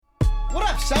What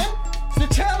up, son? It's the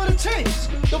Tale of the Tapes.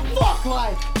 The fuck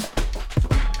life.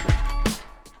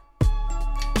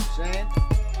 Saying?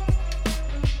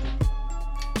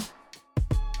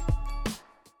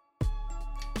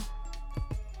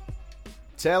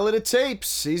 Tale of the Tapes,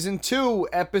 Season 2,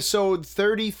 Episode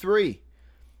 33.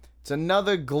 It's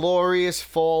another glorious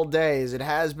fall day, as it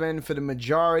has been for the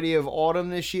majority of autumn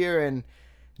this year, and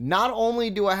not only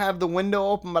do I have the window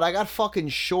open, but I got fucking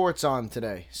shorts on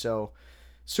today. So,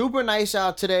 super nice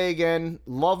out today again.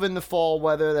 Loving the fall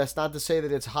weather. That's not to say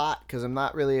that it's hot, because I'm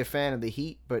not really a fan of the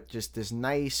heat, but just this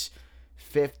nice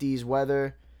 50s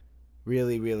weather.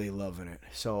 Really, really loving it.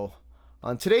 So,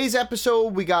 on today's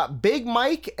episode, we got Big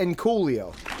Mike and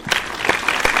Coolio.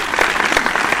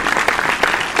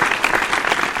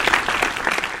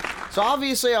 So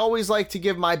obviously I always like to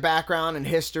give my background and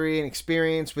history and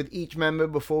experience with each member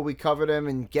before we cover them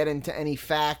and get into any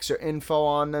facts or info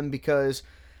on them, because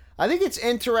I think it's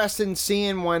interesting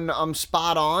seeing when I'm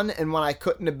spot on and when I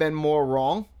couldn't have been more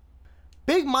wrong.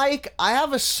 Big Mike, I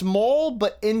have a small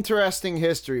but interesting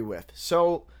history with.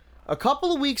 So a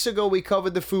couple of weeks ago we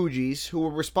covered the Fugees, who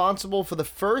were responsible for the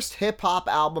first hip-hop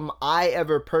album I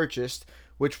ever purchased,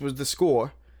 which was The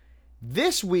Score.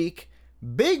 This week,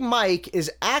 Big Mike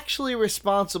is actually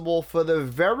responsible for the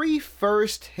very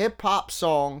first hip-hop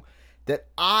song that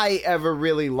I ever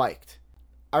really liked.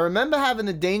 I remember having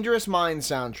the Dangerous Minds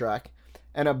soundtrack,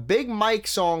 and a Big Mike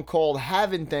song called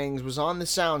Having Things was on the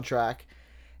soundtrack,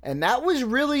 and that was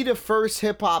really the first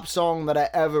hip-hop song that I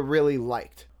ever really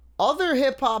liked. Other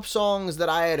hip-hop songs that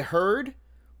I had heard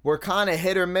were kind of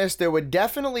hit or miss. There were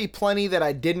definitely plenty that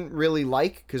I didn't really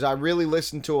like, because I really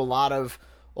listened to a lot of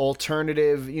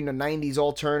alternative, 90s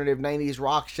alternative, 90s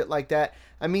rock, shit like that.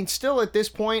 I mean, still at this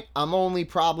point, I'm only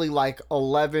probably like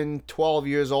 11, 12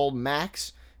 years old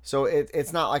max. So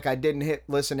it's not like I didn't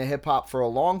listen to hip-hop for a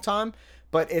long time,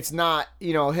 but it's not,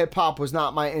 hip-hop was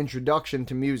not my introduction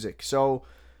to music. So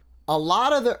a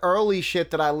lot of the early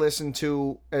shit that I listened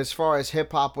to as far as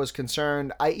hip-hop was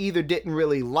concerned, I either didn't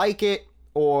really like it,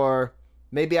 or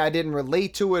maybe I didn't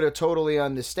relate to it or totally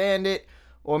understand it.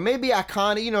 Or maybe I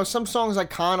kind of, some songs I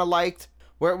kind of liked,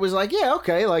 where it was like, yeah,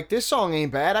 okay, like this song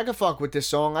ain't bad. I can fuck with this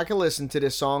song. I can listen to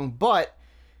this song. But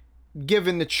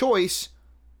given the choice,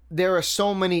 there are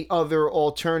so many other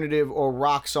alternative or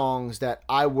rock songs that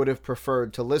I would have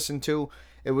preferred to listen to.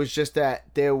 It was just that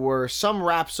there were some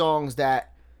rap songs that,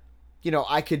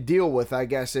 I could deal with, I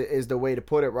guess is the way to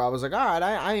put it, where I was like, all right,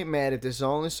 I ain't mad at this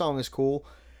song. This song is cool.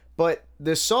 But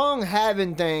the song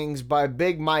Having Things by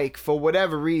Big Mike, for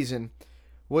whatever reason,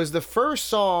 was the first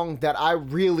song that I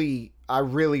really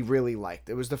liked.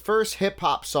 It was the first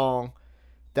hip-hop song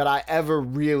that I ever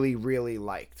really, really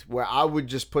liked, where I would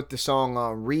just put the song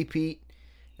on repeat,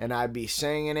 and I'd be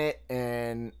singing it,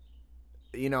 and,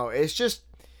 it's just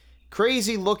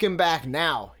crazy looking back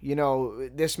now,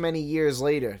 this many years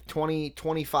later, 20,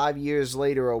 25 years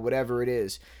later, or whatever it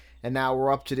is, and now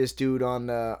we're up to this dude on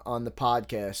the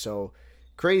podcast, so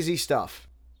crazy stuff.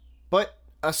 But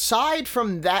aside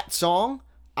from that song,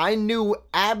 I knew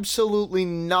absolutely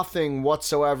nothing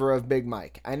whatsoever of Big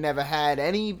Mike. I never had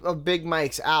any of Big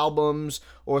Mike's albums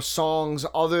or songs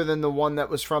other than the one that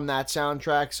was from that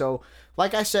soundtrack. So,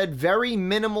 like I said, very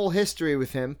minimal history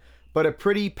with him, but a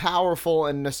pretty powerful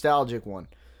and nostalgic one.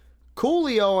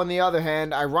 Coolio, on the other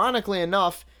hand, ironically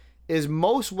enough, is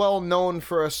most well known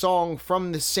for a song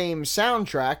from the same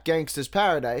soundtrack, Gangsta's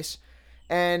Paradise.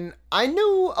 And I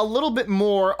knew a little bit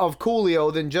more of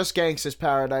Coolio than just Gangsta's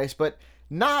Paradise, but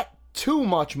not too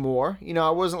much more. I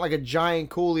wasn't like a giant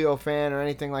Coolio fan or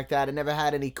anything like that. I never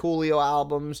had any Coolio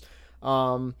albums.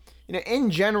 In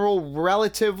general,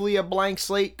 relatively a blank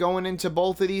slate going into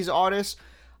both of these artists.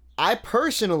 I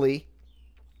personally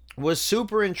was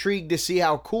super intrigued to see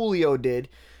how Coolio did,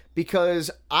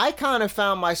 because I kind of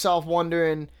found myself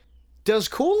wondering, does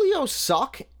Coolio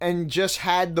suck and just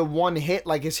had the one hit?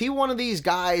 Like, is he one of these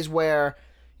guys where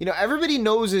everybody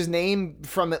knows his name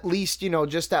from at least,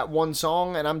 just that one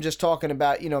song, and I'm just talking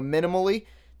about, minimally.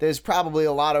 There's probably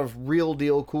a lot of real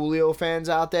deal Coolio fans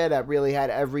out there that really had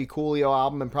every Coolio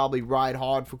album and probably ride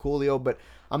hard for Coolio, but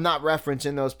I'm not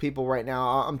referencing those people right now.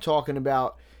 I'm talking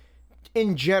about,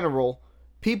 in general,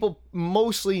 people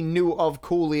mostly knew of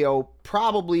Coolio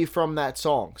probably from that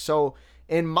song. So,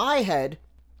 in my head,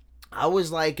 I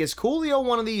was like, is Coolio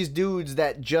one of these dudes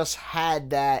that just had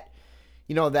that,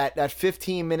 that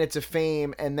 15 minutes of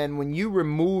fame, and then when you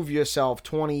remove yourself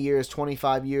 20 years,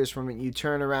 25 years from it, you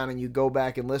turn around and you go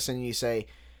back and listen and you say,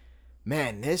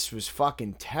 man, this was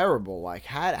fucking terrible. Like,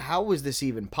 how was this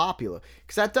even popular?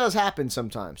 Because that does happen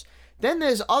sometimes. Then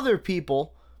there's other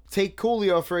people, take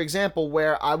Coolio for example,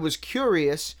 where I was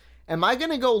curious am I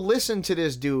going to go listen to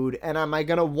this dude and am I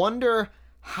going to wonder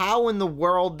how in the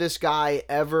world this guy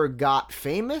ever got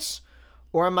famous?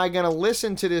 Or am I going to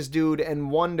listen to this dude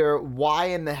and wonder why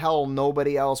in the hell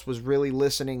nobody else was really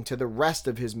listening to the rest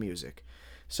of his music?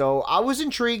 So I was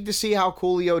intrigued to see how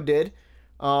Coolio did.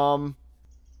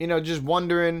 Just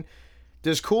wondering,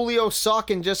 does Coolio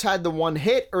suck and just had the one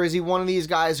hit? Or is he one of these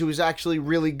guys who is actually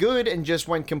really good and just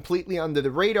went completely under the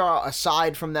radar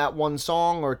aside from that one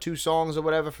song or two songs or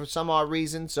whatever for some odd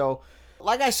reason? So,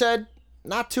 like I said,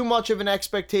 not too much of an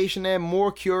expectation there.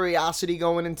 More curiosity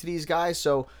going into these guys.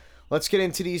 So let's get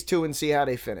into these two and see how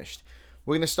they finished.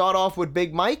 We're going to start off with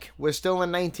Big Mike. We're still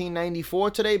in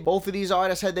 1994 today. Both of these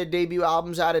artists had their debut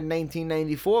albums out in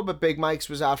 1994, but Big Mike's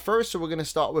was out first, so we're going to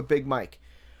start with Big Mike.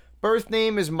 Birth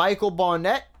name is Michael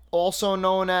Barnett, also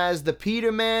known as the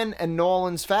Peterman and New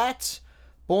Orleans Fats.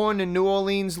 Born in New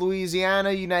Orleans,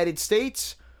 Louisiana, United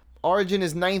States. Origin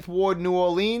is 9th Ward, New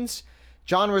Orleans.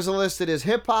 Genres are listed as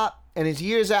hip-hop, and his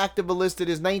years active are listed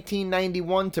as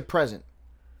 1991 to present.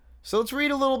 So let's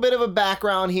read a little bit of a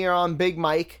background here on Big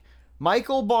Mike.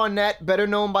 Michael Barnett, better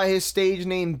known by his stage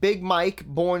name Big Mike,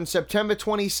 born September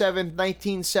 27,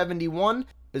 1971,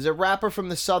 is a rapper from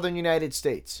the southern United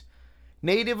States.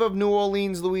 Native of New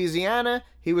Orleans, Louisiana,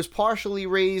 he was partially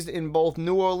raised in both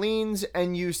New Orleans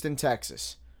and Houston,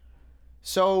 Texas.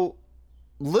 So,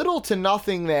 little to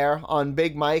nothing there on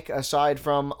Big Mike, aside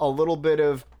from a little bit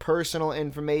of personal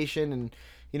information and,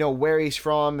 where he's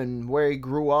from and where he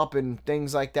grew up and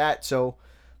things like that. So,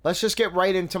 let's just get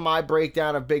right into my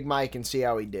breakdown of Big Mike and see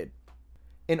how he did.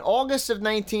 In August of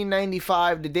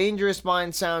 1995, the Dangerous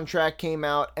Minds soundtrack came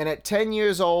out, and at 10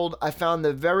 years old, I found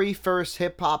the very first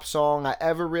hip-hop song I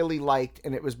ever really liked,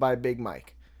 and it was by Big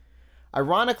Mike.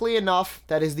 Ironically enough,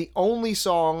 that is the only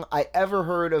song I ever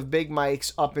heard of Big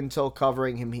Mike's up until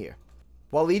covering him here.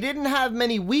 While he didn't have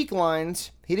many weak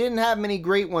lines, he didn't have many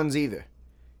great ones either.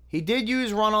 He did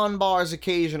use run-on bars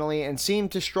occasionally and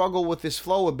seemed to struggle with his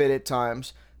flow a bit at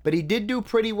times, but he did do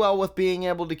pretty well with being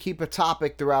able to keep a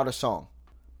topic throughout a song.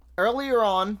 Earlier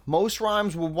on, most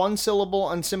rhymes were one-syllable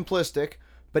and simplistic,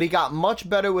 but he got much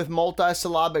better with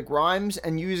multi-syllabic rhymes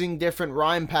and using different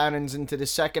rhyme patterns into the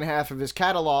second half of his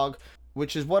catalog,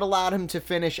 which is what allowed him to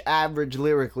finish average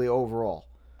lyrically overall.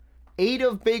 8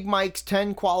 of Big Mike's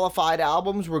 10 qualified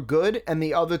albums were good, and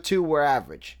the other 2 were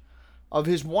average. Of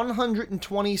his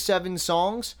 127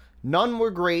 songs, none were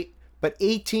great, but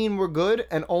 18 were good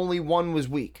and only 1 was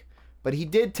weak. But he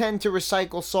did tend to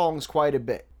recycle songs quite a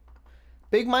bit.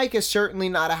 Big Mike is certainly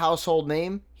not a household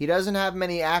name. He doesn't have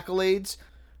many accolades.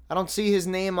 I don't see his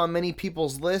name on many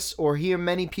people's lists or hear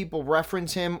many people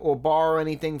reference him or borrow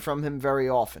anything from him very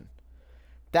often.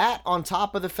 That, on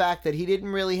top of the fact that he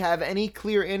didn't really have any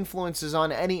clear influences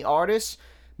on any artists,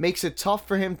 makes it tough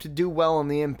for him to do well in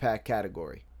the impact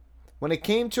category. When it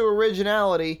came to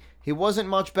originality, he wasn't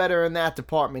much better in that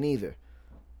department either.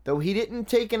 Though he didn't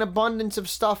take an abundance of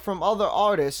stuff from other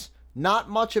artists, not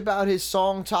much about his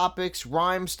song topics,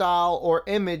 rhyme style, or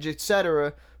image,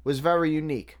 etc. was very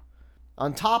unique.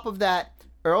 On top of that,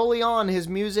 early on his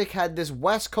music had this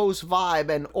West Coast vibe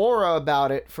and aura about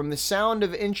it, from the sound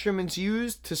of instruments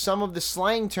used to some of the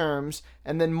slang terms,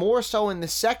 and then more so in the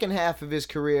second half of his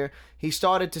career, he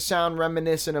started to sound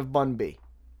reminiscent of Bun B.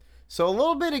 So a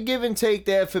little bit of give and take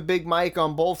there for Big Mike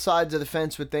on both sides of the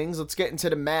fence with things. Let's get into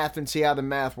the math and see how the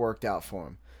math worked out for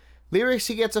him. Lyrics,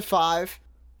 he gets a 5.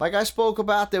 Like I spoke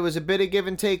about, there was a bit of give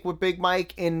and take with Big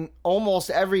Mike in almost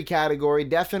every category,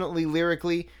 definitely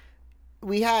lyrically.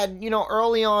 We had,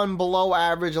 early on below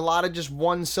average, a lot of just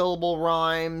one-syllable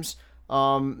rhymes,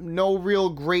 no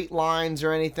real great lines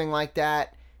or anything like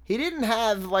that. He didn't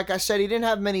have, like I said, he didn't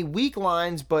have many weak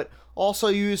lines, but also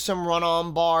used some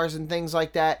run-on bars and things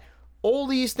like that. All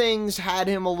these things had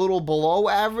him a little below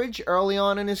average early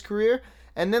on in his career.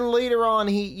 And then later on,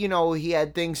 he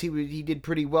had things he did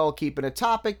pretty well keeping a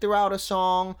topic throughout a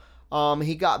song.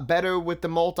 He got better with the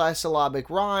multi-syllabic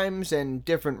rhymes and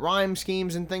different rhyme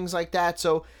schemes and things like that.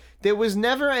 So there was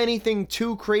never anything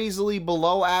too crazily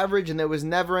below average, and there was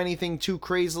never anything too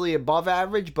crazily above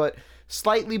average, but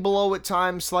slightly below at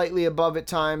times, slightly above at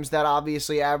times. That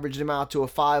obviously averaged him out to a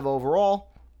 5 overall.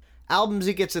 Albums,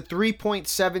 he gets a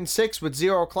 3.76 with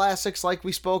 0 classics, like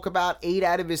we spoke about. 8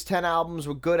 out of his 10 albums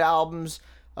were good albums.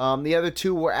 The other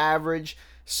 2 were average.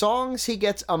 Songs, he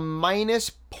gets a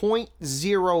minus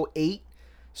 0.08.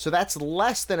 So that's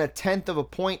less than a tenth of a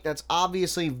point. That's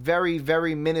obviously very,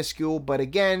 very minuscule. But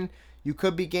again, you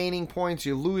could be gaining points,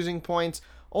 you're losing points.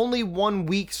 Only 1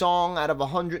 weak song out of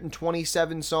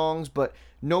 127 songs, but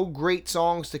no great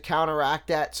songs to counteract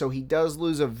that. So he does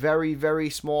lose a very, very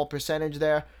small percentage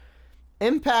there.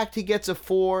 Impact, he gets a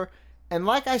 4. And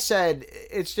like I said,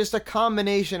 it's just a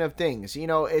combination of things.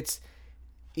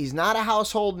 He's not a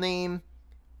household name.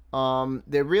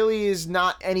 There really is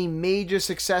not any major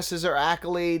successes or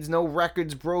accolades, no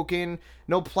records broken,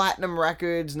 no platinum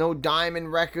records, no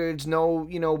diamond records, no,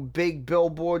 big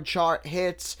Billboard chart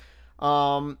hits.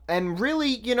 And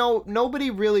really, nobody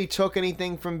really took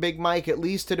anything from Big Mike, at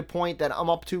least to the point that I'm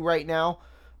up to right now.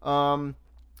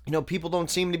 People don't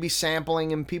seem to be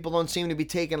sampling and people don't seem to be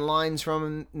taking lines from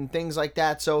him and things like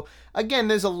that. So, again,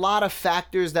 there's a lot of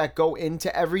factors that go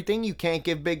into everything. You can't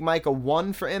give Big Mike a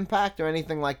 1 for impact or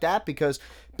anything like that because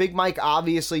Big Mike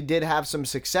obviously did have some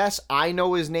success. I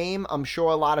know his name. I'm sure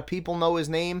a lot of people know his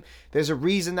name. There's a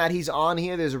reason that he's on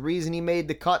here. There's a reason he made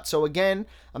the cut. So, again,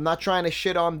 I'm not trying to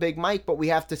shit on Big Mike, but we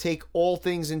have to take all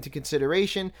things into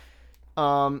consideration.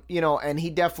 And he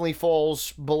definitely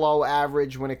falls below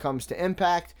average when it comes to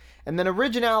impact. And then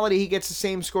originality, he gets the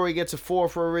same score. He gets a 4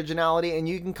 for originality. And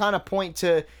you can kind of point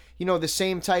to, the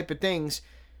same type of things.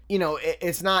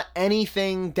 It's not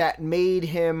anything that made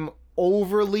him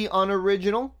overly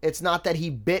unoriginal. It's not that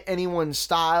he bit anyone's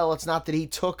style. It's not that he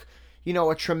took,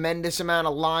 a tremendous amount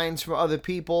of lines from other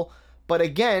people. But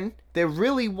again, there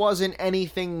really wasn't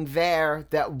anything there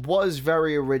that was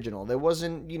very original. There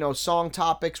wasn't, song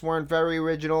topics weren't very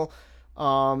original.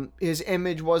 His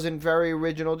image wasn't very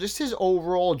original. Just his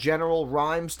overall general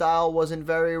rhyme style wasn't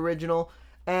very original.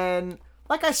 And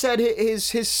like I said,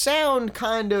 his sound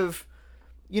kind of,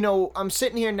 I'm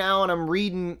sitting here now and I'm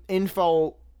reading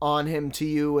info on him to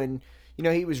you, and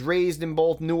he was raised in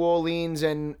both New Orleans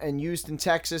and Houston,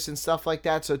 Texas, and stuff like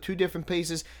that. So 2 different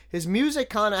places. His music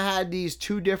kind of had these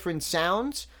 2 different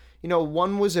sounds.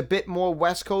 One was a bit more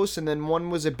West Coast and then one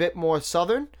was a bit more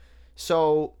Southern.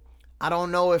 So I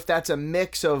don't know if that's a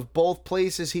mix of both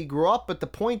places he grew up, but the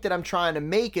point that I'm trying to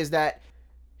make is that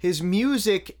his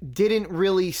music didn't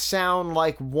really sound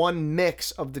like one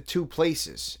mix of the 2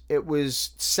 places. It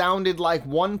sounded like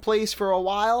one place for a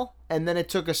while, and then it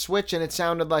took a switch and it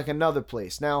sounded like another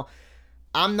place. Now,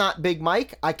 I'm not Big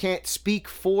Mike. I can't speak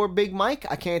for Big Mike.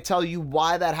 I can't tell you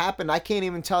why that happened. I can't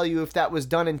even tell you if that was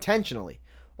done intentionally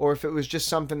or if it was just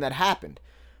something that happened.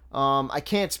 I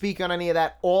can't speak on any of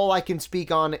that. All I can speak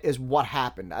on is what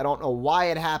happened. I don't know why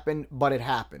it happened, but it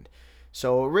happened.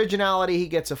 So originality, he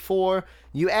gets a 4.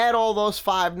 You add all those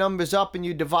 5 numbers up and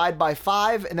you divide by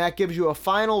 5, and that gives you a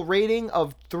final rating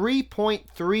of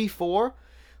 3.34,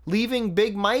 leaving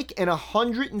Big Mike in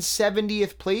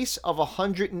 170th place of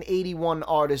 181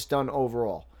 artists done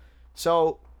overall.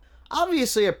 So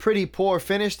obviously a pretty poor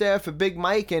finish there for Big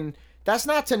Mike, and that's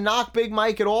not to knock Big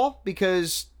Mike at all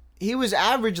because he was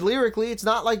average lyrically. It's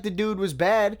not like the dude was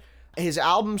bad. His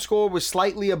album score was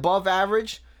slightly above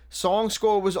average. Song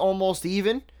score was almost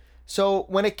even. So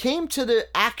when it came to the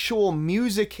actual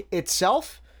music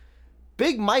itself,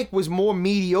 Big Mike was more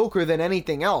mediocre than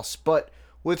anything else. But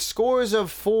with scores of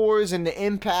 4s in the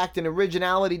impact and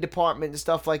originality department and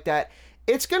stuff like that,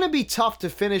 it's going to be tough to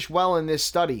finish well in this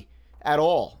study at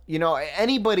all.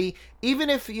 Anybody, even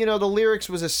if, the lyrics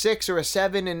was a 6 or a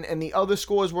 7 and the other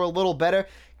scores were a little better,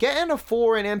 getting a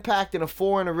 4 in impact and a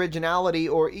 4 in originality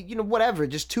or, whatever,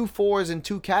 just 2 4s in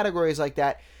 2 categories like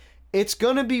that, it's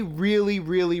going to be really,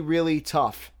 really, really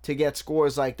tough to get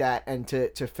scores like that and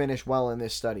to finish well in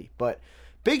this study. But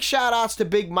big shout outs to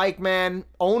Big Mike, man,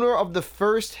 owner of the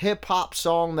first hip hop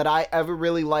song that I ever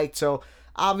really liked. So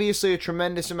obviously a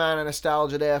tremendous amount of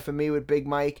nostalgia there for me with Big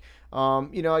Mike.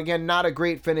 Again, not a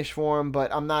great finish for him,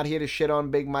 but I'm not here to shit on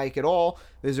Big Mike at all.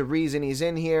 There's a reason he's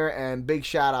in here, and big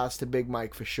shout outs to Big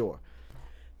Mike for sure.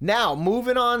 Now,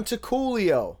 moving on to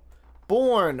Coolio.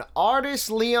 Born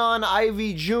artist Leon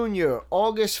Ivy Jr.,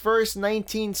 August 1st,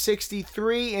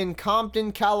 1963 in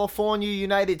Compton, California,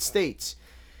 United States.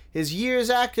 His years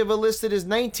active are listed as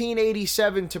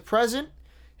 1987 to present.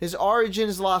 His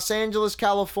origins Los Angeles,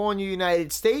 California,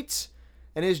 United States.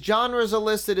 And his genres are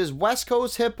listed as West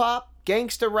Coast hip-hop,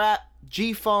 gangsta rap,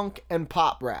 G-funk, and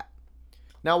pop rap.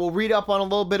 Now we'll read up on a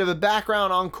little bit of a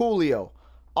background on Coolio.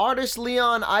 Artist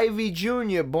Leon Ivy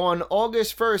Jr., born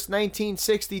August 1st,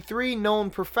 1963, known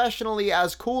professionally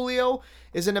as Coolio,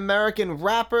 is an American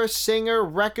rapper, singer,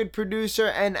 record producer,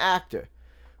 and actor.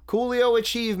 Coolio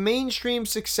achieved mainstream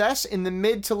success in the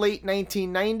mid to late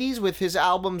 1990s with his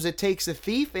albums It Takes a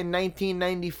Thief in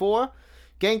 1994,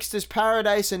 Gangsta's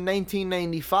Paradise in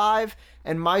 1995,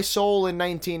 and My Soul in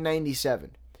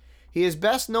 1997. He is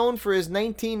best known for his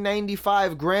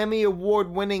 1995 Grammy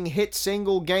Award-winning hit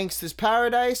single Gangsta's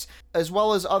Paradise, as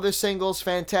well as other singles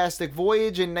Fantastic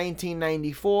Voyage in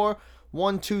 1994,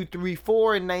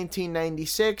 1234 in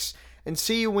 1996, and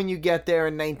See You When You Get There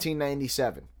in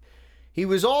 1997. He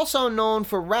was also known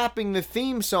for rapping the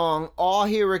theme song Aw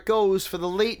Here It Goes for the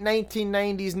late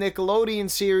 1990s Nickelodeon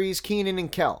series Kenan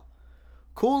and Kel.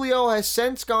 Coolio has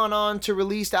since gone on to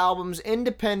release albums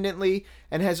independently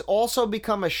and has also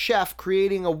become a chef,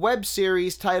 creating a web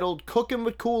series titled Cooking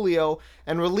with Coolio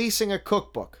and releasing a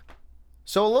cookbook.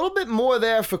 So a little bit more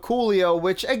there for Coolio,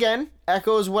 which again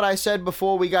echoes what I said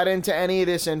before we got into any of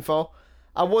this info.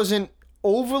 I wasn't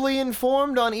overly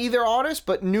informed on either artist,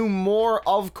 but knew more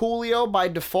of Coolio by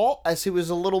default as he was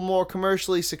a little more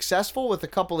commercially successful with a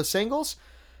couple of singles.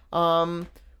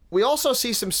 We also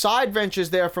see some side ventures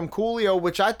there from Coolio,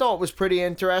 which I thought was pretty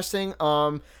interesting.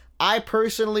 I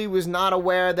personally was not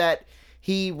aware that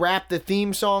he rapped the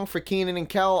theme song for Kenan and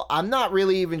Kel. I'm not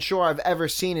really even sure I've ever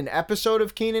seen an episode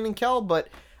of Kenan and Kel, but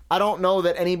I don't know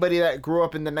that anybody that grew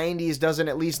up in the 90s doesn't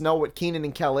at least know what Kenan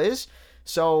and Kel is.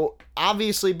 So,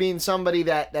 obviously being somebody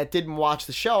that didn't watch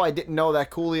the show, I didn't know that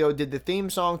Coolio did the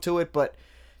theme song to it, but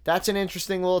that's an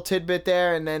interesting little tidbit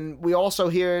there. And then we also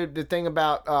hear the thing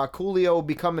about Coolio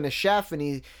becoming a chef,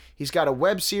 and he's got a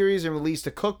web series and released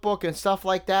a cookbook and stuff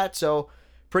like that. So,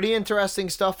 pretty interesting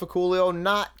stuff for Coolio.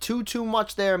 Not too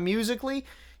much there musically.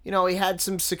 You know, he had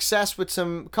some success with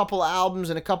some couple of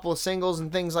albums and a couple of singles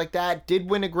and things like that.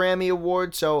 Did win a Grammy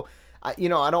Award, so I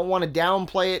don't want to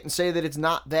downplay it and say that it's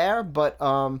not there, but,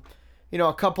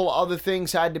 a couple of other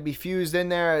things had to be fused in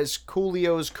there as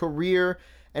Coolio's career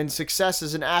and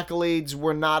successes and accolades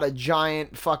were not a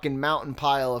giant fucking mountain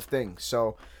pile of things.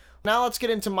 So now let's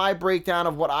get into my breakdown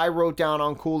of what I wrote down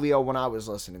on Coolio when I was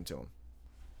listening to him.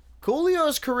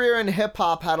 Coolio's career in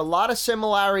hip-hop had a lot of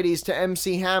similarities to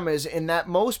MC Hammer's in that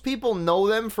most people know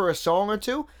them for a song or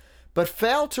two, but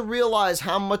fail to realize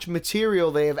how much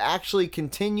material they have actually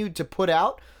continued to put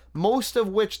out, most of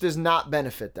which does not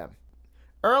benefit them.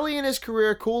 Early in his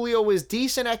career, Coolio was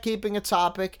decent at keeping a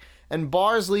topic and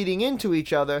bars leading into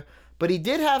each other, but he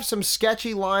did have some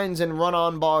sketchy lines and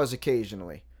run-on bars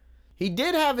occasionally. He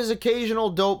did have his occasional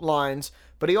dope lines,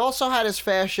 but he also had his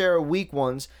fair share of weak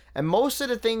ones, and most of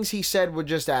the things he said were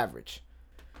just average.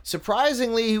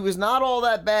 Surprisingly, he was not all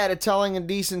that bad at telling a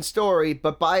decent story,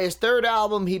 but by his third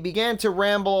album, he began to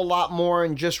ramble a lot more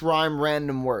and just rhyme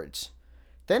random words.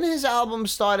 Then his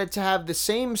albums started to have the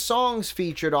same songs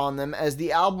featured on them as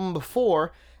the album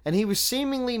before, and he was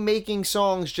seemingly making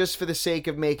songs just for the sake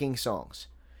of making songs.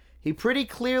 He pretty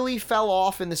clearly fell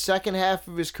off in the second half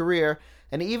of his career,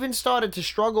 and even started to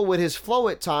struggle with his flow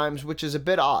at times, which is a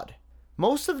bit odd.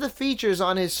 Most of the features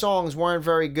on his songs weren't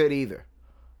very good either.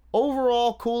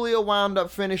 Overall, Coolio wound up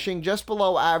finishing just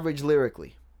below average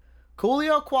lyrically.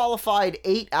 Coolio qualified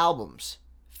 8 albums.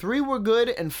 3 were good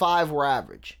and 5 were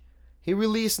average. He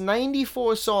released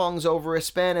 94 songs over a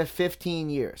span of 15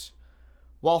 years.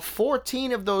 While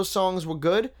 14 of those songs were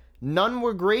good, none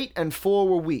were great and 4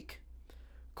 were weak.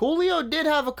 Coolio did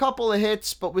have a couple of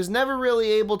hits, but was never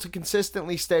really able to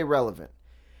consistently stay relevant.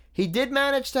 He did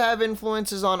manage to have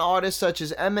influences on artists such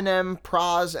as Eminem,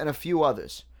 Pras, and a few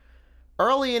others.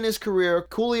 Early in his career,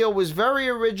 Coolio was very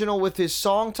original with his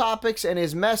song topics and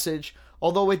his message,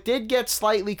 although it did get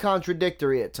slightly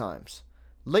contradictory at times.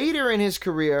 Later in his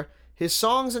career, his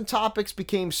songs and topics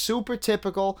became super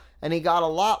typical, and he got a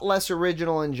lot less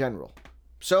original in general.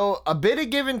 So, a bit of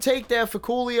give and take there for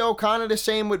Coolio, kind of the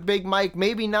same with Big Mike,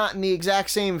 maybe not in the exact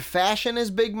same fashion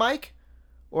as Big Mike,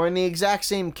 or in the exact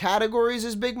same categories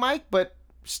as Big Mike, but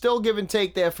still give and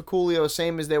take there for Coolio,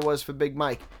 same as there was for Big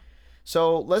Mike.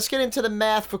 So let's get into the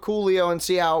math for Coolio and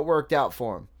see how it worked out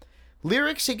for him.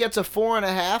 Lyrics, he gets a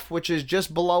 4.5, which is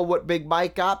just below what Big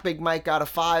Mike got. Big Mike got a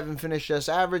 5 and finished just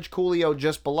average. Coolio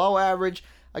just below average.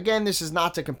 Again, this is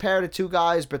not to compare the two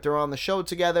guys, but they're on the show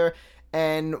together,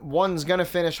 and one's going to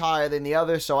finish higher than the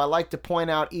other. So I like to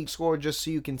point out each score just so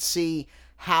you can see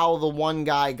how the one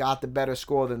guy got the better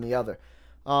score than the other.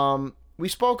 We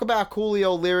spoke about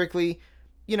Coolio lyrically.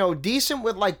 Decent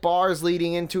with like bars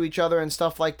leading into each other and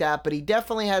stuff like that, but he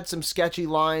definitely had some sketchy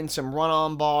lines, some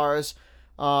run-on bars.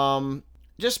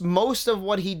 Just most of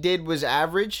what he did was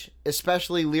average,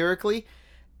 especially lyrically,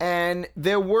 and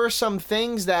there were some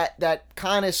things that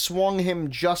kind of swung him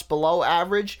just below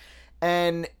average,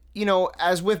 and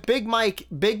as with Big Mike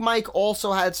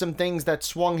also had some things that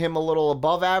swung him a little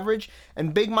above average,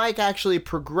 and Big Mike actually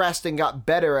progressed and got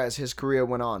better as his career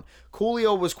went on.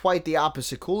 Coolio was quite the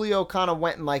opposite. Coolio kind of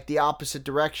went in like the opposite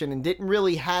direction and didn't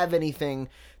really have anything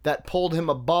that pulled him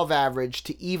above average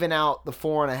to even out the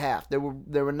 4.5.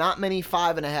 There were not many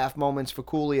 5.5 moments for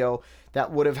Coolio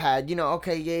that would have had,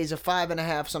 okay, yeah, he's a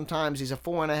 5.5 sometimes, he's a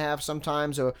 4.5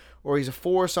 sometimes, or he's a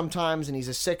 4 sometimes, and he's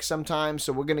a 6 sometimes,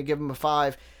 so we're going to give him a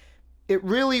 5. It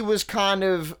really was kind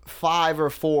of 5 or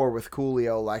 4 with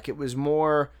Coolio. Like, it was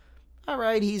more all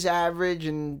right, he's average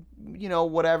and,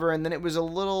 whatever. And then it was a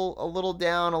little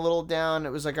down. It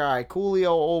was like, all right,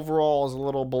 Coolio overall is a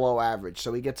little below average.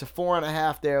 So he gets a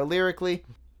 4.5 there lyrically.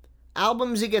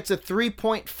 Albums, he gets a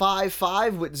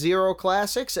 3.55 with 0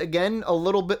 classics. Again, a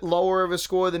little bit lower of a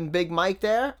score than Big Mike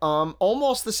there.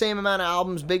 Almost the same amount of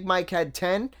albums. Big Mike had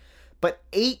 10, but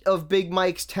 8 of Big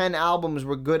Mike's 10 albums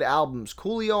were good albums.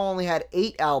 Coolio only had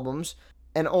 8 albums,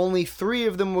 and only 3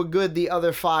 of them were good. The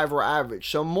other 5 were average.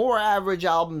 So more average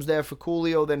albums there for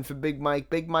Coolio than for Big Mike.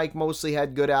 Big Mike mostly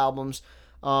had good albums.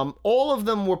 All of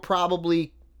them were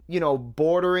probably,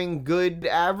 bordering good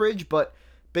average, but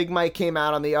Big Mike came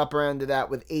out on the upper end of that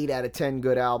with 8 out of 10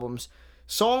 good albums.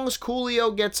 Songs,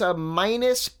 Coolio gets a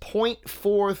minus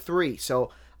 0.43.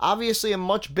 So obviously a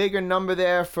much bigger number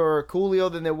there for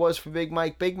Coolio than there was for Big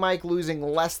Mike. Big Mike losing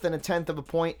less than 1/10 of a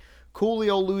point.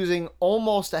 Coolio losing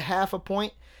almost 0.5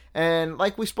 point. And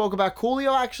like we spoke about,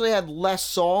 Coolio actually had less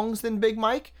songs than Big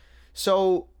Mike.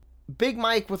 So Big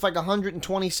Mike with like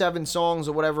 127 songs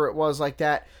or whatever it was like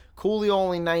that. Coolio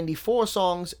only 94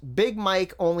 songs. Big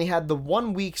Mike only had the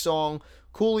 1 weak song.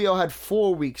 Coolio had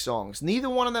 4 weak songs. Neither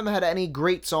one of them had any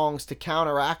great songs to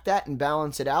counteract that and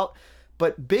balance it out.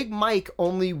 But Big Mike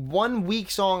only 1 weak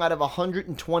song out of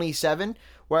 127,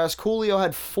 whereas Coolio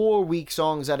had 4 weak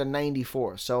songs out of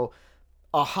 94. So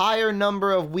a higher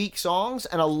number of weak songs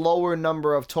and a lower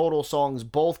number of total songs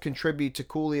both contribute to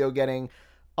Coolio getting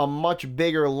a much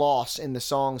bigger loss in the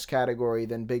songs category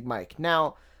than Big Mike.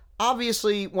 Now,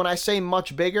 obviously, when I say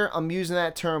much bigger, I'm using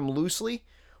that term loosely.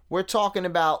 We're talking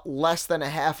about less than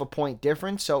 0.5 point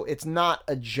difference, so it's not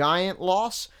a giant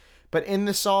loss. But in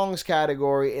the songs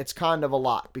category, it's kind of a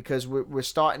lot because we're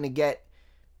starting to get,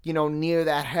 near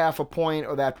that 0.5 point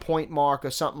or that point mark or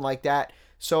something like that.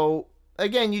 So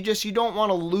again, you don't want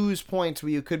to lose points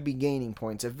where you could be gaining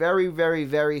points. A very, very,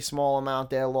 very small amount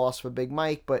there loss for Big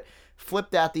Mike, but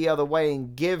flip that the other way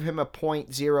and give him a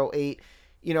 0.08.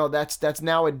 That's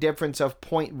now a difference of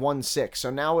 0.16. So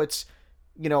now it's,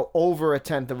 over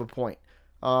 1/10 of a point.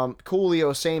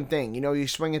 Coolio, same thing. You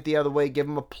swing it the other way, give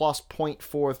him a plus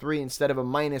 0.43 instead of a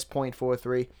minus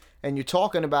 0.43, and you're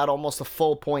talking about almost a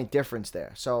full point difference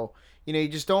there. So, you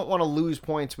just don't want to lose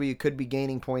points where you could be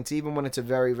gaining points, even when it's a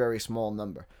very, very small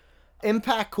number.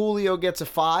 Impact, Coolio gets a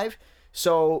 5,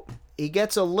 so he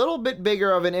gets a little bit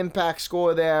bigger of an impact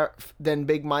score there than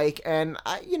Big Mike, and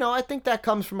I think that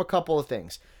comes from a couple of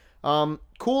things.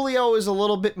 Coolio is a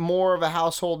little bit more of a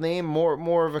household name,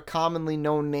 more of a commonly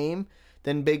known name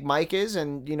than Big Mike is,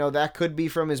 and that could be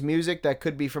from his music, that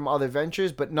could be from other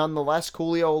ventures, but nonetheless,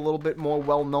 Coolio a little bit more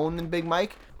well known than Big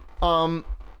Mike.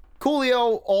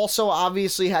 Coolio also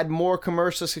obviously had more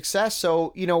commercial success,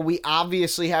 so we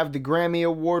obviously have the Grammy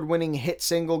Award-winning hit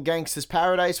single "Gangsta's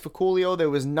Paradise" for Coolio. There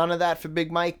was none of that for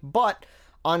Big Mike, but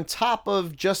on top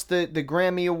of just the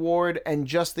Grammy Award and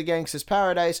just the "Gangsta's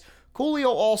Paradise," Coolio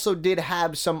also did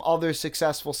have some other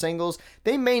successful singles.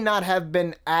 They may not have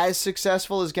been as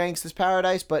successful as "Gangsta's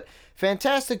Paradise," but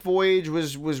 "Fantastic Voyage"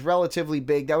 was relatively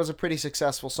big. That was a pretty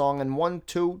successful song. And 1,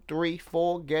 2, 3,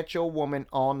 4, get your woman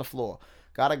on the floor.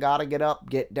 Gotta get up,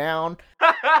 get down.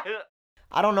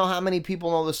 I don't know how many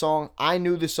people know the song. I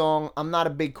knew the song. I'm not a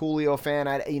big Coolio fan.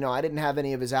 I didn't have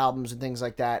any of his albums and things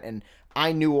like that, and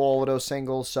I knew all of those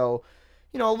singles. So,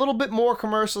 a little bit more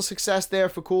commercial success there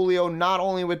for Coolio, not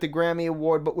only with the Grammy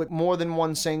Award, but with more than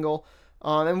one single.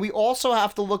 And we also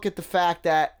have to look at the fact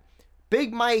that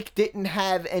Big Mike didn't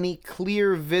have any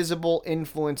clear, visible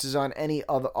influences on any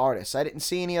other artists. I didn't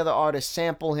see any other artists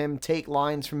sample him, take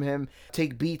lines from him,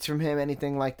 take beats from him,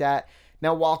 anything like that.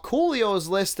 Now, while Coolio's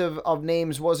list of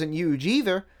names wasn't huge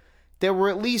either, there were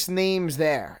at least names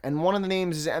there. And one of the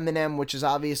names is Eminem, which is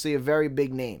obviously a very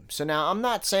big name. So now, I'm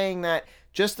not saying that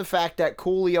just the fact that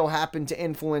Coolio happened to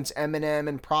influence Eminem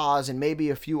and Pras and maybe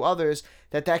a few others,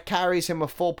 that carries him a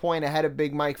full point ahead of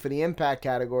Big Mike for the impact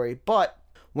category. But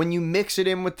when you mix it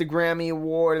in with the Grammy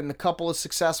Award and the couple of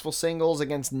successful singles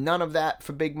against none of that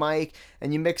for Big Mike,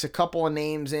 and you mix a couple of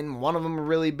names in, one of them a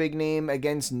really big name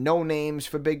against no names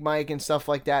for Big Mike and stuff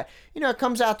like that, it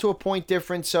comes out to a point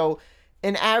difference. So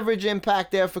an average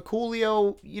impact there for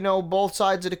Coolio, both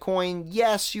sides of the coin.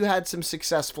 Yes, you had some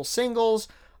successful singles.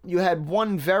 You had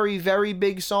one very, very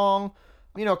big song,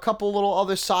 a couple little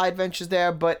other side ventures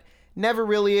there, but never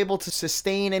really able to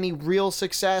sustain any real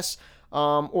success.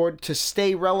 Or to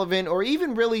stay relevant, or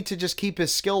even really to just keep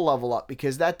his skill level up,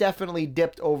 because that definitely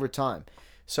dipped over time.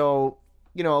 So,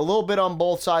 a little bit on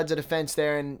both sides of the fence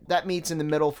there, and that meets in the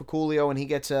middle for Coolio, and he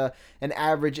gets an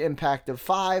average impact of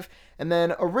 5. And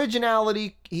then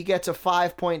originality, he gets a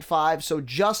 5.5, so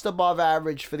just above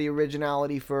average for the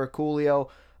originality for Coolio.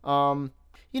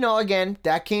 again,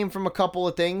 that came from a couple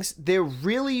of things. There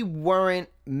really weren't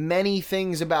many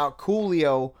things about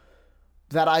Coolio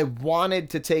that I wanted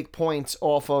to take points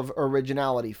off of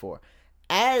originality for.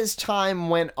 As time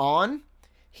went on,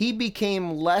 he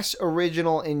became less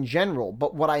original in general.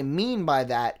 But what I mean by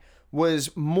that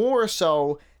was more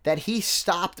so that he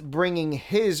stopped bringing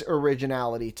his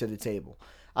originality to the table.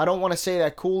 I don't want to say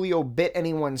that Coolio bit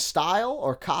anyone's style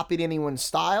or copied anyone's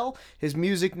style. His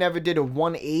music never did a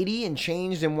 180 and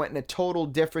changed and went in a total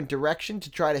different direction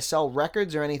to try to sell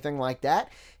records or anything like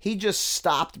that. He just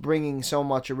stopped bringing so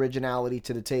much originality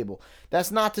to the table.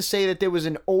 That's not to say that there was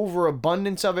an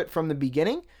overabundance of it from the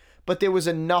beginning, but there was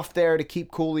enough there to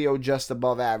keep Coolio just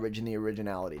above average in the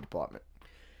originality department.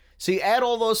 So you add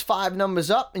all those 5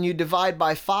 numbers up and you divide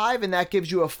by 5, and that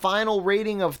gives you a final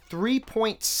rating of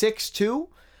 3.62,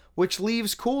 which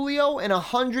leaves Coolio in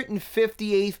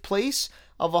 158th place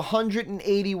of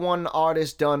 181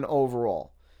 artists done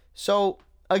overall. So,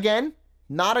 again,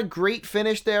 not a great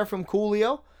finish there from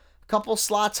Coolio. A couple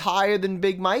slots higher than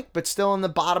Big Mike, but still in the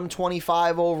bottom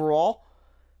 25 overall.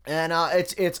 And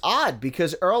it's odd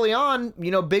because early on,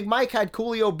 Big Mike had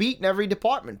Coolio beat in every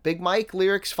department. Big Mike,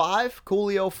 lyrics 5,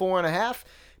 Coolio 4.5.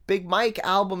 Big Mike,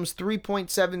 albums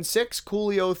 3.76,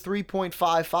 Coolio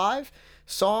 3.55.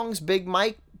 Songs, Big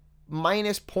Mike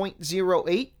minus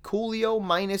 0.08, Coolio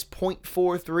minus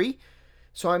 0.43.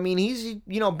 So, I mean,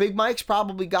 Big Mike's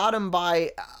probably got him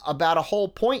by about a whole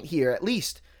point here at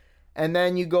least. And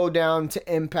then you go down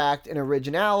to impact and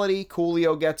originality.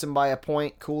 Coolio gets him by a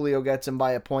point. Coolio gets him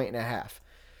by 1.5 points.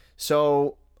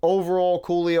 So overall,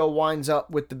 Coolio winds up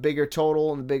with the bigger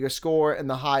total and the bigger score and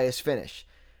the highest finish.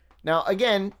 Now,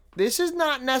 again, this is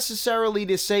not necessarily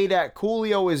to say that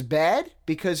Coolio is bad,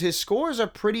 because his scores are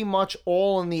pretty much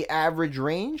all in the average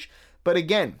range. But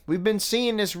again, we've been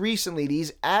seeing this recently.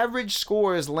 These average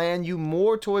scores land you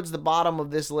more towards the bottom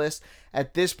of this list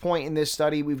at this point in this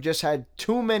study. We've just had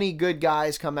too many good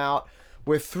guys come out.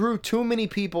 We're through too many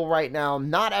people right now.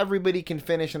 Not everybody can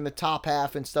finish in the top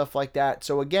half and stuff like that.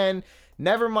 So again,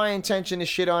 never my intention to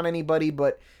shit on anybody,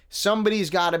 but somebody's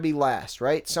got to be last,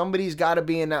 right? Somebody's got to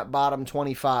be in that bottom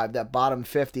 25, that bottom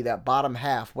 50, that bottom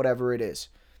half, whatever it is.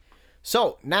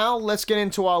 So now let's get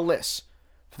into our list.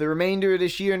 For the remainder of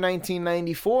this year,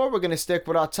 1994, we're going to stick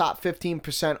with our top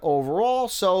 15% overall,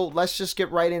 so let's just get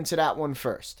right into that one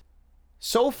first.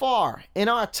 So far, in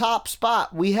our top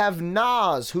spot, we have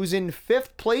Nas, who's in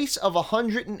 5th place of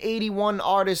 181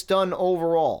 artists done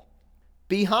overall.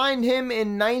 Behind him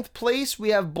in 9th place, we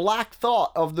have Black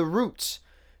Thought of The Roots.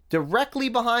 Directly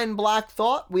behind Black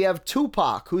Thought, we have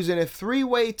Tupac, who's in a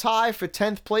 3-way tie for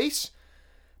 10th place.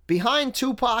 Behind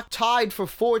Tupac, tied for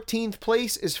 14th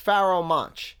place, is Pharoah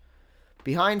Monch.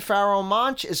 Behind Pharoah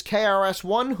Monch is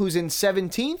KRS-One, who's in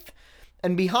 17th.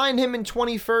 And behind him in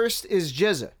 21st is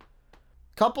GZA.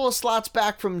 Couple of slots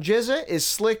back from GZA is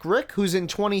Slick Rick, who's in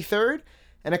 23rd.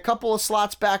 And a couple of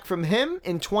slots back from him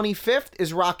in 25th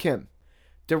is Rakim.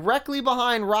 Directly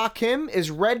behind Rakim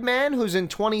is Redman, who's in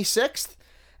 26th.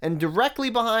 And directly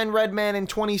behind Redman in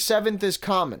 27th is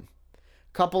Common.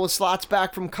 Couple of slots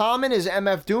back from Common is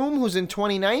MF Doom, who's in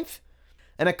 29th.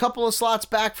 And a couple of slots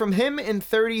back from him in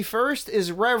 31st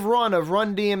is Rev Run of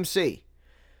Run DMC.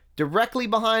 Directly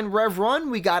behind Rev Run,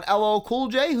 we got LL Cool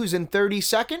J, who's in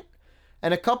 32nd.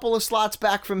 And a couple of slots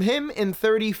back from him in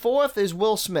 34th is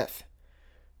Will Smith.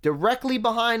 Directly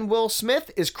behind Will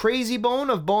Smith is Crazy Bone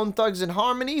of Bone Thugs and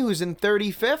Harmony, who's in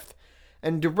 35th.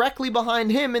 And directly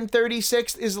behind him in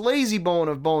 36th is Lazy Bone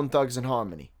of Bone Thugs and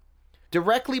Harmony.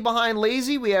 Directly behind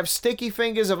Lazy, we have Sticky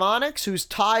Fingers of Onyx, who's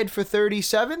tied for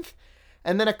 37th.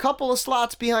 And then a couple of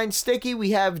slots behind Sticky,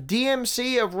 we have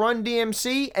DMC of Run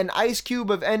DMC and Ice Cube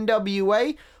of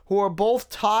NWA, who are both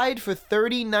tied for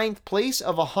 39th place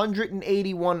of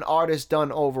 181 artists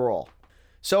done overall.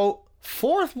 So,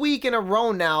 4th week in a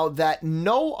row now that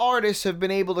no artists have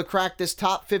been able to crack this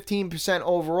top 15%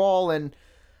 overall, and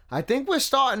I think we're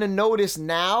starting to notice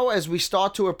now, as we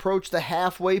start to approach the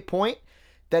halfway point,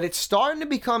 that it's starting to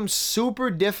become super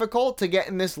difficult to get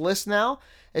in this list now,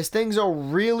 as things are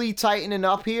really tightening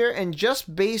up here, and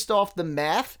just based off the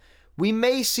math, we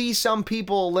may see some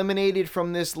people eliminated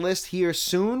from this list here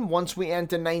soon, once we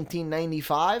enter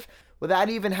 1995, without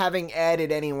even having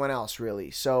added anyone else,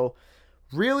 really. So,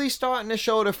 really starting to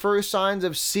show the first signs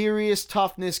of serious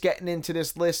toughness getting into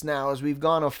this list now, as we've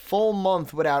gone a full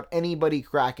month without anybody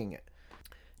cracking it.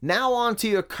 Now on to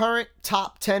your current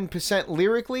top 10%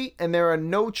 lyrically, and there are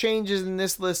no changes in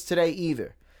this list today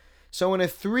either. So in a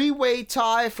 3-way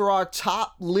tie for our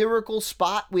top lyrical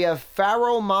spot, we have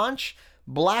Pharoah Monch,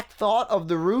 Black Thought of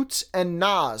The Roots, and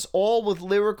Nas, all with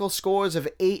lyrical scores of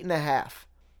 8.5.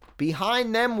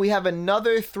 Behind them, we have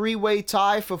another three-way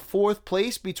tie for fourth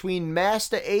place between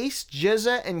Master Ace,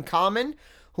 GZA, and Common,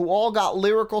 who all got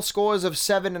lyrical scores of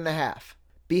 7.5.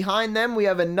 Behind them, we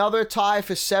have another tie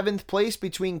for seventh place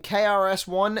between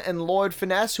KRS-One and Lord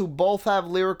Finesse, who both have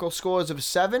lyrical scores of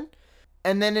 7.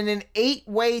 And then in an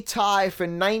 8-way tie for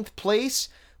ninth place,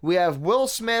 we have Will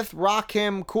Smith,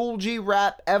 Rakim, Kool G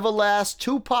Rap, Everlast,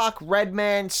 Tupac,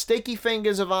 Redman, Sticky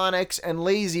Fingers of Onyx, and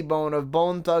Lazy Bone of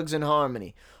Bone Thugs and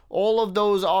Harmony. All of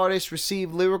those artists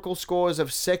received lyrical scores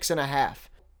of 6.5.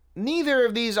 Neither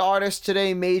of these artists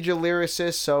today major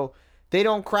lyricists, so they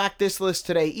don't crack this list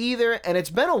today either, and it's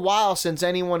been a while since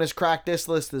anyone has cracked this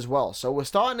list as well. So we're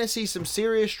starting to see some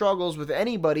serious struggles with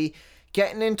anybody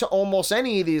getting into almost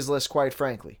any of these lists, quite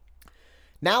frankly.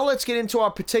 Now let's get into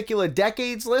our particular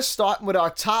decades list, starting with our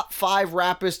top 5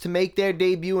 rappers to make their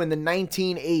debut in the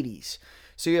 1980s.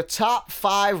 So your top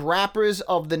 5 rappers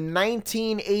of the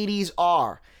 1980s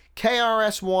are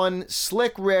KRS-One,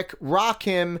 Slick Rick,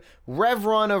 Rakim, Rev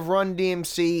Run of Run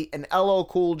DMC, and LL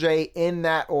Cool J in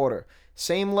that order.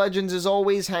 Same legends as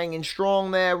always, hanging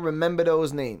strong there. Remember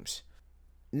those names.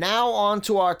 Now on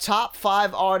to our top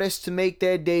 5 artists to make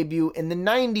their debut in the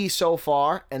 90s so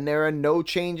far, and there are no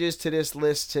changes to this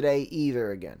list today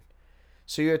either again.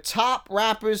 So your top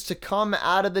rappers to come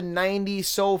out of the 90s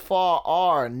so far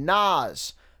are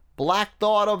Nas, Black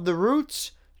Thought of the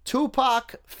Roots,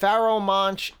 Tupac, Pharoahe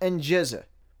Monch, and GZA.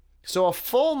 So a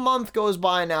full month goes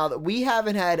by now that we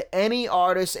haven't had any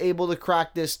artists able to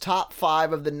crack this top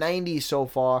 5 of the 90s so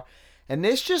far, and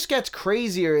this just gets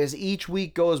crazier as each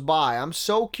week goes by. I'm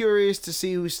so curious to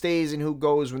see who stays and who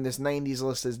goes when this 90s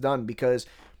list is done, because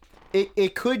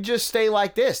it could just stay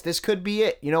like this. This could be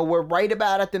it. You know, we're right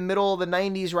about at the middle of the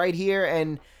 90s right here,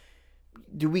 and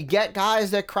do we get guys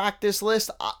that crack this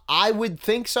list? I would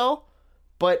think so.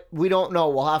 But we don't know.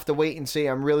 We'll have to wait and see.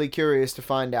 I'm really curious to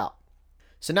find out.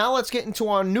 So now let's get into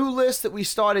our new list that we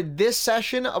started this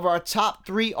session of our top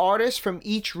 3 artists from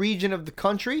each region of the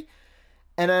country.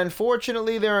 And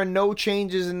unfortunately, there are no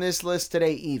changes in this list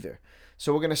today either.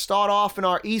 So we're going to start off in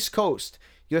our East Coast.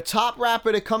 Your top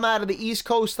rapper to come out of the East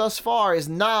Coast thus far is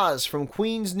Nas from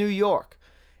Queens, New York.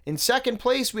 In second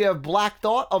place, we have Black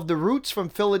Thought of the Roots from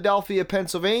Philadelphia,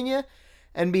 Pennsylvania.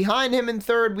 And behind him in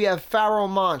third, we have Pharoahe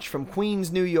Monch from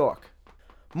Queens, New York.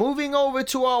 Moving over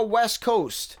to our West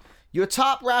Coast. Your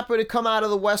top rapper to come out of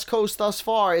the West Coast thus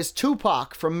far is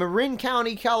Tupac from Marin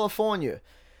County, California.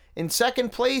 In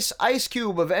second place, Ice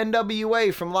Cube of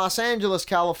NWA from Los Angeles,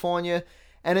 California.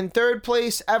 And in third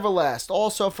place, Everlast,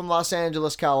 also from Los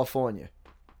Angeles, California.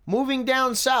 Moving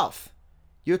down south.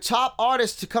 Your top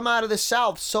artist to come out of the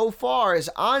South so far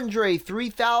is Andre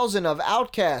 3000 of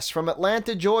Outkast from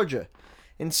Atlanta, Georgia.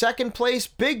 In second place,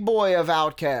 Big Boy of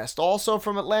Outkast, also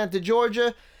from Atlanta,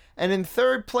 Georgia. And in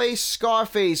third place,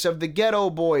 Scarface of the Ghetto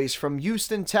Boys from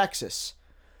Houston, Texas.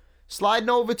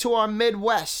 Sliding over to our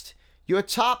Midwest. Your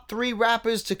top 3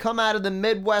 rappers to come out of the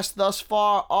Midwest thus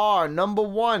far are number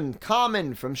 1,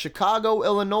 Common from Chicago,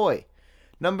 Illinois.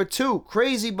 Number 2,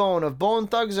 Krayzie Bone of Bone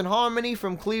Thugs and Harmony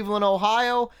from Cleveland,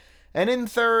 Ohio. And in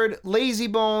third, Lazy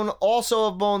Bone, also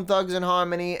of Bone Thugs and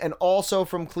Harmony and also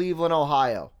from Cleveland,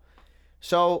 Ohio.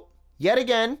 So, yet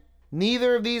again,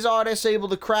 neither of these artists able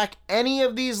to crack any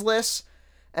of these lists,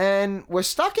 and we're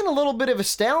stuck in a little bit of a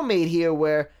stalemate here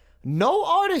where no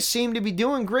artists seem to be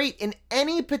doing great in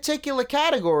any particular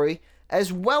category,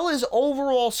 as well as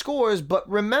overall scores. But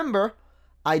remember,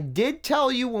 I did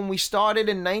tell you when we started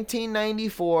in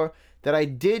 1994 that I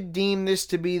did deem this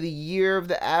to be the year of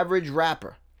the average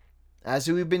rapper. As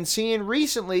we've been seeing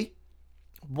recently,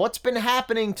 what's been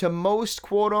happening to most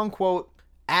quote-unquote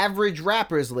average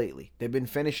rappers lately? They've been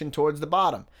finishing towards the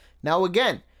bottom. Now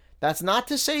again, that's not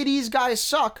to say these guys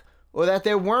suck or that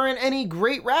there weren't any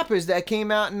great rappers that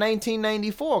came out in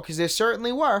 1994, because there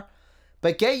certainly were.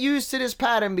 But get used to this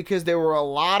pattern, because there were a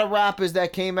lot of rappers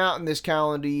that came out in this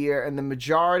calendar year, and the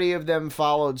majority of them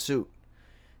followed suit.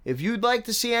 If you'd like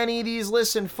to see any of these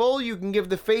lists in full, you can give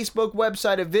the Facebook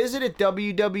website a visit at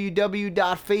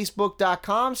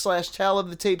www.facebook.com/Tale of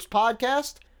the Tapes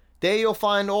podcast. There you'll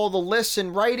find all the lists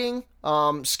in writing,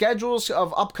 schedules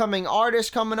of upcoming artists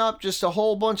coming up, just a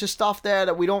whole bunch of stuff there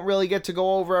that we don't really get to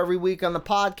go over every week on the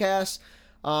podcast.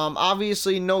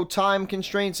 Obviously, no time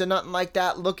constraints or nothing like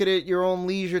that. Look at it your own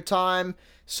leisure time,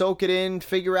 soak it in,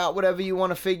 figure out whatever you want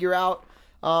to figure out.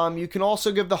 You can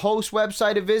also give the host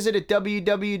website a visit at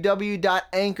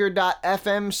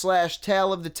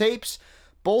www.anchor.fm/Tale of the Tapes.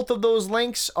 Both of those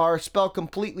links are spelled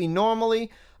completely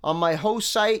normally. On my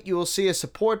host site, you will see a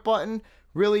support button.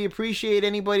 Really appreciate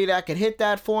anybody that could hit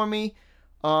that for me.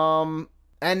 And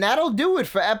that'll do it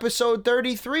for episode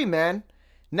 33, man.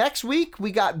 Next week,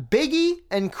 we got Biggie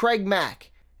and Craig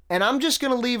Mack. And I'm just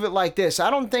going to leave it like this. I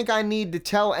don't think I need to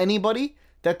tell anybody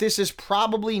that this is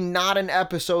probably not an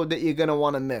episode that you're going to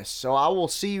want to miss. So I will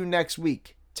see you next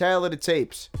week. Tale of the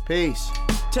Tapes. Peace.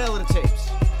 Tale of the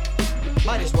Tapes.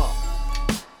 Might as well.